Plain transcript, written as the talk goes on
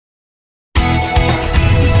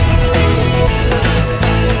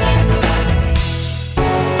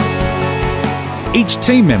Each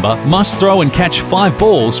team member must throw and catch 5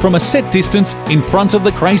 balls from a set distance in front of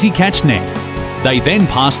the Crazy Catch net. They then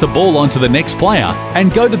pass the ball on to the next player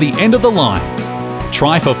and go to the end of the line.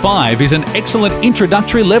 Try for 5 is an excellent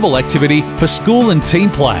introductory level activity for school and team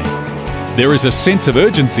play. There is a sense of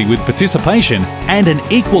urgency with participation and an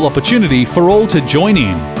equal opportunity for all to join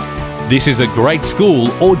in. This is a great school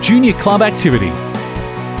or junior club activity.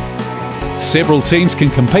 Several teams can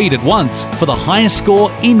compete at once for the highest score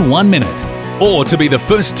in 1 minute, or to be the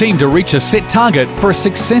first team to reach a set target for a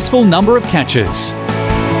successful number of catches.